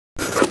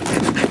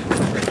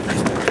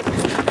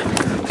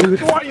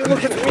Dude. Why are you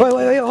looking at me?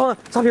 Wait, hold on.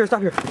 Stop here.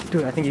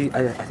 Dude, I think he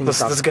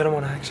stopped. Let's get him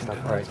on action. All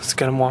right. Let's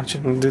get him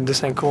watching. Dude,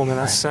 this ain't cool, man.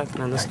 That's Seth,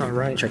 man. That's not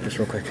right. Check this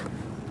real quick.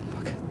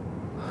 Okay.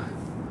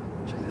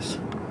 Check this.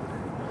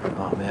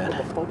 Oh, man. What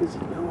the fuck is he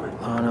doing?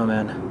 Oh, no,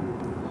 man.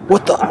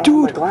 What the?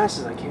 Dude! My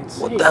glasses, I can't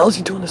see. What the hell is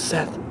he doing to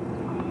Seth?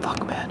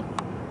 Fuck, man.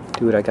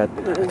 Dude, I got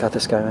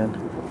this guy, man.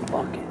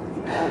 Fuck it.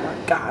 Oh my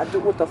god,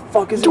 dude, what the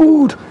fuck is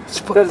Dude!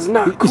 That is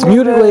not cool, He's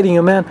mutilating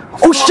him, man.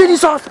 Oh shit, he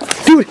saw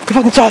us! Dude, he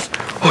fucking saw us!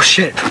 Oh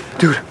shit.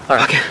 Dude.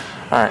 Alright. Okay.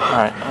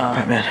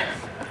 Alright, man.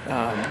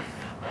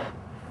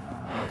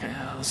 Okay,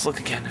 let's look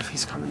again if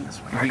he's coming this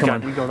way. Alright, come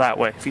on. We go that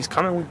way. If he's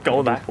coming, we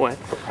go that way.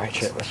 Alright,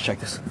 shit, let's check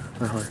this.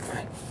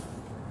 Alright.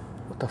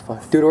 What the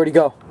fuck? Dude, where'd he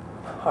go?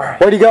 Alright.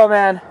 Where'd he go,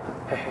 man?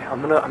 Hey,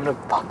 I'm gonna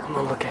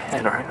look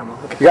ahead, alright? I'm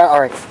gonna look ahead. You got it?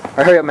 Alright,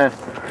 hurry up, man.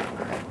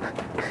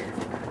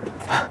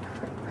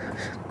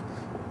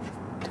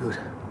 Dude.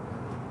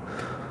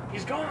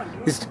 He's gone,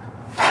 dude.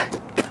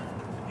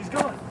 He's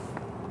gone.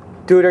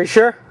 Dude, are you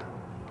sure?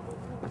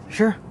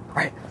 Sure?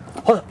 Alright,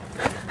 hold up.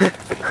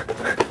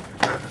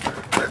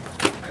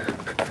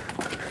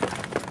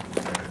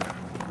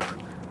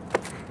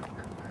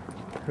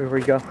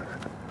 Where'd he go?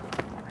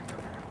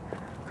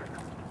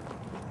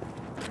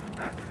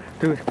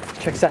 Dude,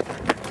 check that.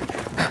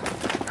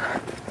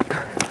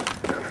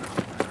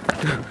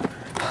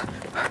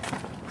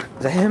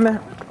 Is that him, man?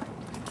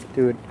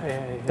 Dude,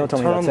 Hey, don't tell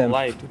me turn that's on him. the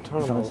light, dude.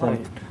 Turn on the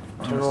light.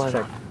 Turn the light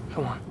check. on.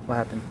 Come on. What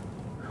happened?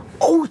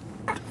 Oh!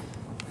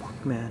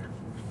 Fuck, man.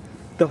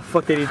 The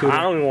fuck did he do?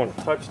 I don't even want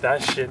to touch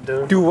that shit,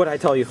 dude. Do what I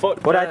tell you.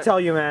 Fuck what that. I tell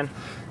you, man.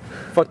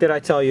 Fuck did I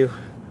tell you?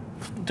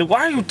 Dude,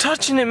 why are you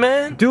touching it,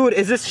 man? Dude,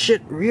 is this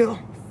shit real?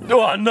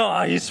 Oh,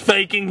 no, he's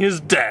faking his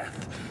death.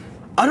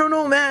 I don't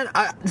know, man.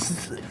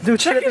 Dude,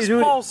 Check his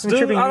pulse,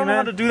 dude. I don't know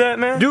how to do that,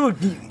 man. Dude,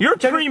 you're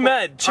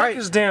pre-med. Check right.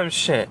 his damn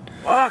shit.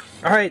 Fuck.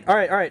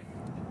 Alright.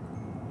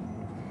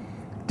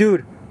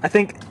 Dude, I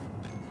think...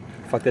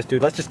 Fuck this,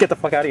 dude. Let's just get the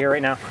fuck out of here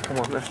right now. Come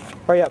on, man.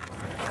 Hurry up.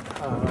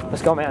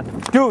 Let's go, man.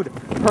 Dude,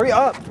 hurry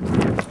up.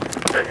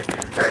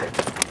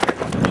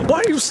 Why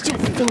are you still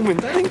filming?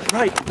 That ain't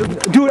right.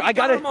 Dude, I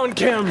got it. I'm on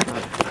camera.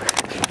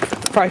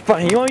 Alright,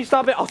 fine. You want me to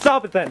stop it? I'll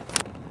stop it then.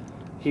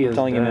 He is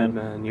telling you, dead,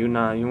 man. You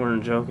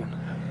weren't joking.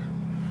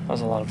 That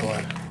was a lot of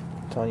blood.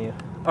 I'm telling you.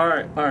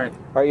 Alright. Alright,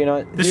 you know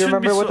what? Do This you shouldn't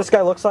remember be what so- this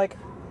guy looks like?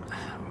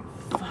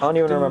 I don't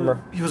even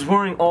remember. He was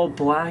wearing all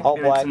black. All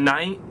and black. It's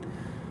night.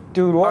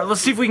 Dude, what? Alright,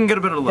 let's see if we can get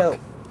a better look.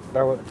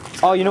 Yeah.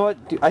 Oh, you know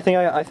what? Dude, I think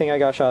I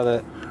got a shot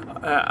of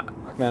that.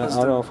 Man, I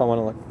don't know if I want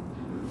to look.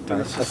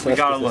 We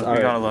gotta look.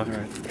 We gotta look.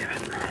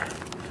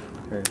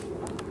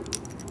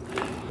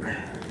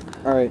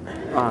 Alright.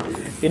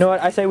 You know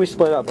what? I say we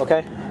split up,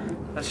 okay?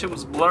 That shit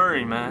was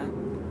blurry, man.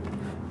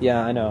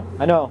 Yeah, I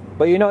know.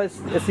 But you know, it's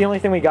the only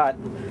thing we got.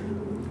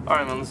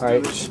 Alright, man, let's do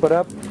Alright, this. split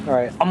up.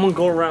 Alright. I'm gonna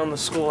go around the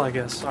school, I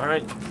guess.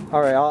 Alright?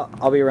 Alright,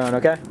 I'll be around,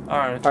 okay?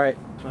 Alright. Alright.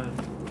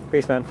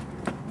 Peace, man.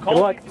 Call Good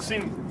me luck. if you see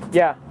me.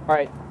 Yeah,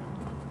 alright.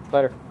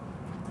 Later.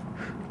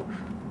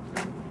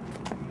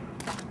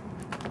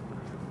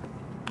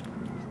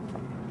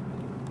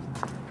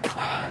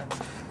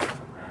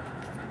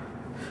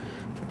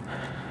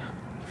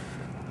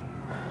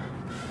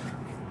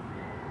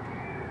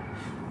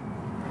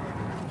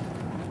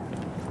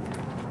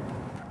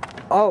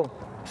 Oh,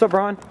 what's up,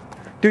 Ron?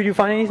 Dude, you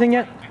find anything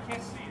yet? I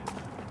can't see it.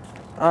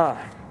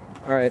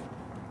 Alright.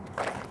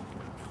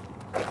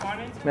 Find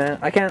anything? Man,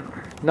 I can't.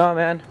 No,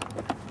 man.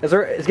 It's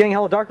getting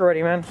hella dark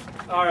already, man.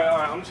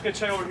 Alright. I'm just gonna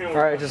check over here.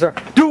 Alright, just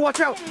dude,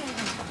 watch out!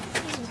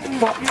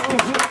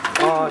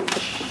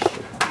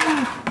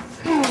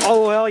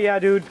 Oh, hell yeah,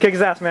 dude. Kick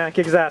his ass, man.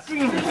 Kick his ass.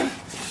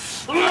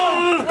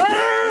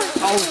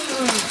 Oh.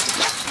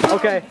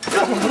 Okay.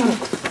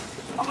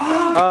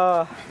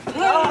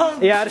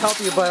 Yeah, I'd help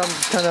you, but I'm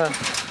kind of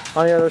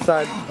on the other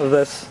side of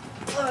this.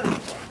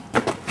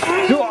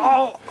 Dude,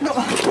 oh.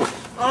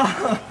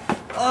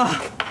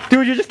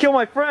 Dude, you just killed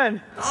my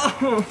friend.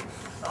 Oh,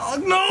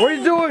 no! What are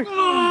you doing?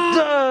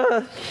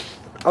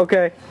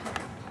 Okay.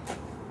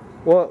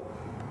 Well.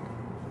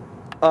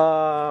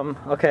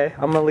 Okay,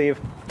 I'm gonna leave.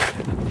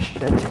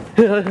 Shit.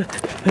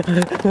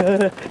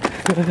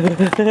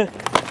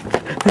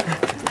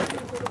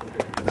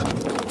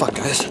 Fuck,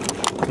 guys. I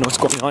don't know what's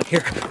going on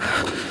here.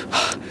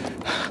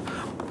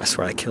 I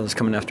swear that killer's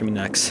coming after me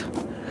next.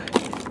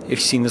 If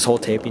you've seen this whole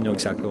tape, you know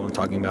exactly what I'm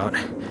talking about.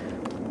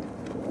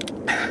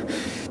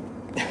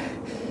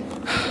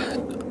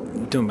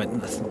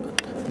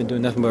 Been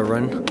doing nothing but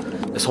run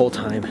this whole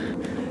time.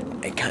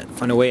 I can't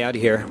find a way out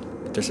of here.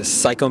 There's a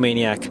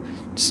psychomaniac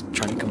just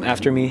trying to come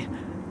after me.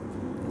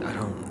 I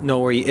don't know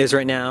where he is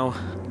right now.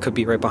 Could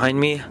be right behind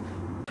me.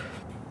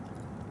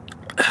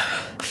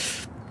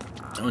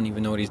 I don't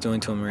even know what he's doing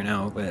to him right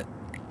now, but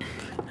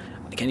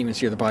I can't even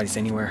see the bodies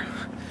anywhere.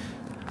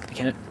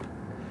 I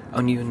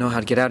don't even know how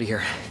to get out of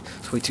here.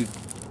 It's way too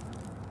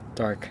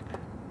dark.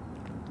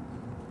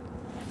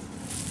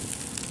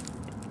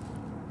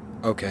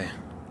 Okay.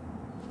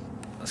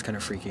 That's kind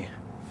of freaky.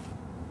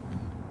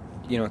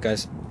 You know what,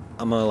 guys?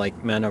 I'm gonna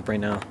man up right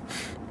now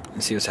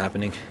and see what's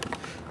happening.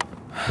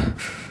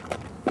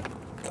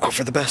 hope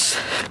for the best.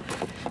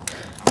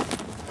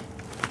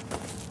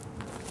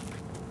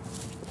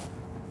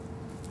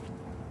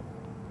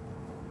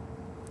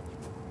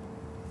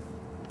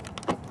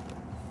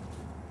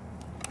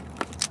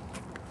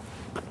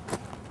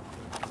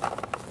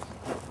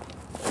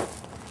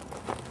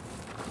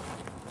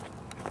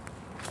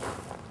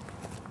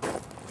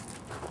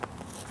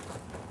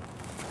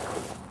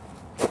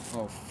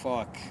 Oh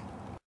fuck.